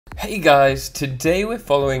Hey guys, today we're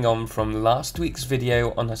following on from last week's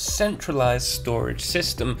video on a centralized storage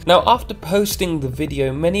system. Now, after posting the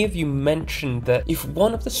video, many of you mentioned that if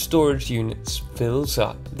one of the storage units fills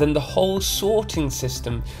up, then the whole sorting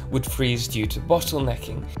system would freeze due to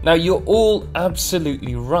bottlenecking. Now, you're all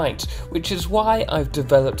absolutely right, which is why I've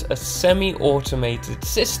developed a semi-automated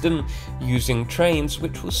system using trains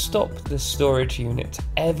which will stop the storage unit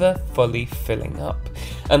ever fully filling up,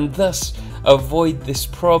 and thus avoid this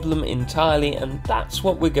problem entirely, and that's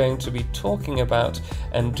what we're going to be talking about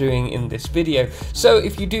and doing in this video. So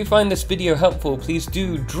if you do find this video helpful, please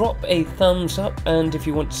do drop a thumbs up, and if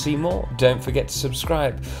you want to see more, don't forget to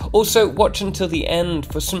subscribe. Also, watch until the end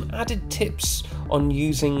for some added tips on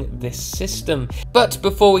using this system. But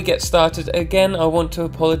before we get started, again, I want to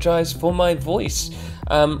apologize for my voice.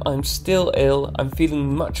 I'm still ill. I'm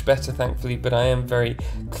feeling much better, thankfully, but I am very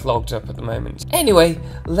clogged up at the moment. Anyway,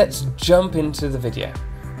 let's jump into the video.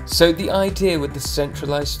 So the idea with the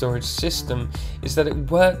centralized storage system is that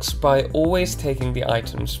it works by always taking the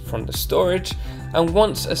items from the storage, and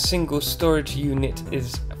once a single storage unit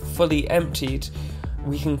is fully emptied,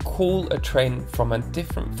 we can call a train from a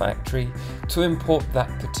different factory to import that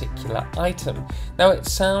particular item. Now, it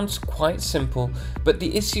sounds quite simple, but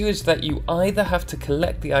the issue is that you either have to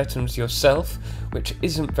collect the items yourself, which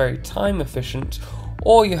isn't very time efficient,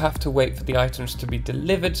 or you have to wait for the items to be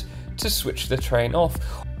delivered to switch the train off,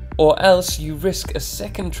 or else you risk a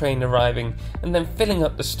second train arriving and then filling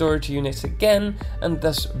up the storage unit again and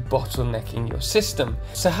thus bottlenecking your system.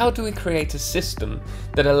 So how do we create a system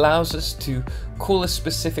that allows us to call a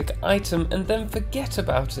specific item and then forget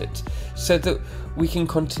about it, so that we can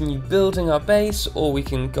continue building our base, or we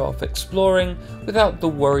can go off exploring without the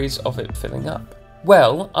worries of it filling up?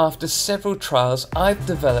 Well, after several trials, I've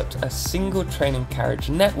developed a single train and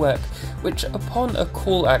carriage network, which upon a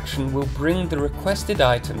call action will bring the requested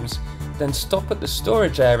items, then stop at the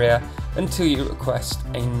storage area until you request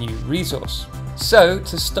a new resource. So,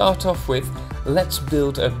 to start off with, let's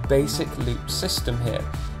build a basic loop system here.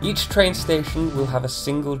 Each train station will have a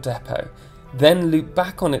single depot, then loop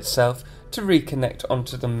back on itself to reconnect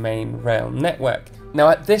onto the main rail network. Now,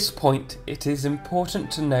 at this point, it is important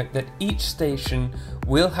to note that each station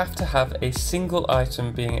will have to have a single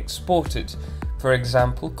item being exported, for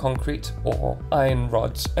example, concrete or iron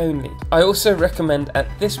rods only. I also recommend at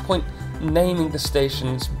this point naming the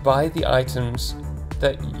stations by the items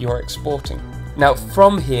that you're exporting. Now,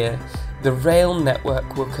 from here, the rail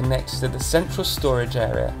network will connect to the central storage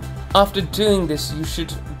area. After doing this, you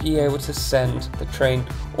should be able to send the train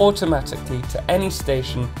automatically to any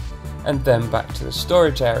station and then back to the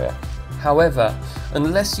storage area. However,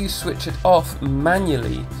 unless you switch it off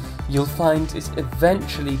manually, you'll find it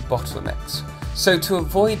eventually bottlenecks. So to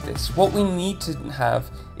avoid this, what we need to have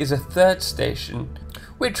is a third station,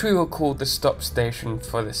 which we will call the stop station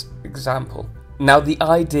for this example. Now, the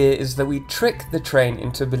idea is that we trick the train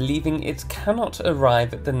into believing it cannot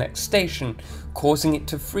arrive at the next station, causing it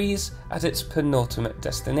to freeze at its penultimate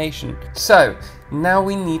destination. So now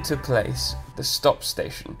we need to place the stop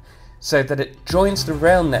station so that it joins the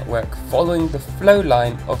rail network following the flow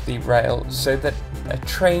line of the rail, so that a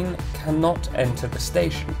train cannot enter the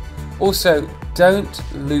station. Also, don't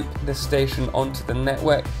loop the station onto the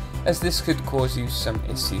network, as this could cause you some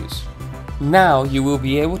issues. Now you will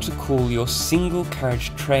be able to call your single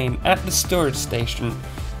carriage train at the storage station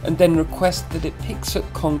and then request that it picks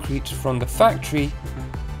up concrete from the factory,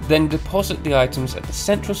 then deposit the items at the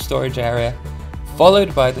central storage area,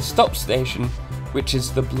 followed by the stop station, which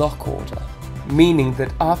is the block order, meaning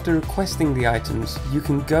that after requesting the items, you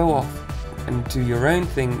can go off and do your own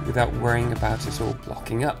thing without worrying about it all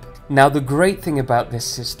blocking up. Now, the great thing about this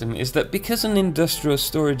system is that because an industrial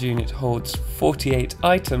storage unit holds 48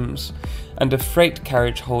 items and a freight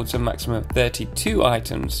carriage holds a maximum of 32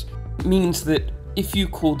 items, means that if you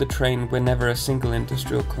call the train whenever a single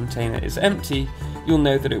industrial container is empty, you'll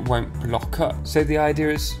know that it won't block up. So the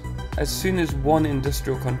idea is, as soon as one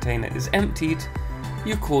industrial container is emptied,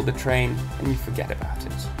 you call the train and you forget about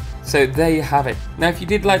it. So there you have it. Now, if you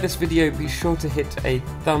did like this video, be sure to hit a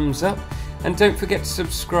thumbs up, and don't forget to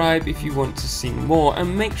subscribe if you want to see more,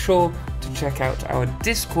 and make sure to check out our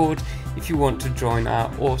Discord if you want to join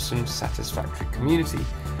our awesome Satisfactory community.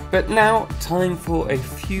 But now, time for a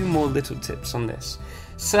few more little tips on this.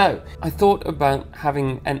 So, I thought about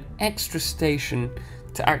having an extra station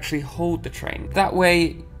to actually hold the train. That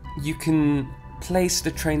way, you can place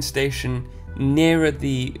the train station nearer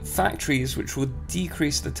the factories, which will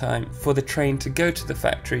decrease the time for the train to go to the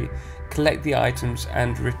factory, collect the items,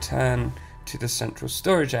 and return to the central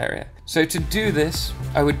storage area. So to do this,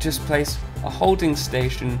 I would just place a holding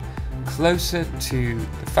station closer to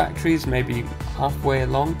the factories, maybe halfway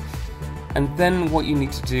along, and then what you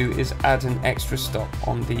need to do is add an extra stop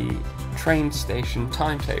on the train station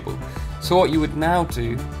timetable. So what you would now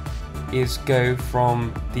do is go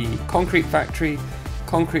from the concrete factory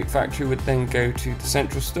would then go to the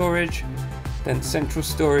central storage, then central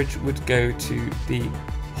storage would go to the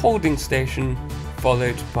holding station,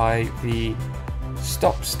 followed by the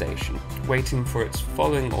stop station, waiting for its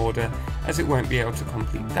following order, as it won't be able to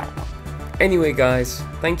complete that one. Anyway guys,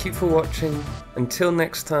 thank you for watching. Until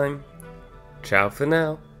next time, ciao for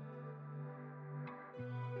now.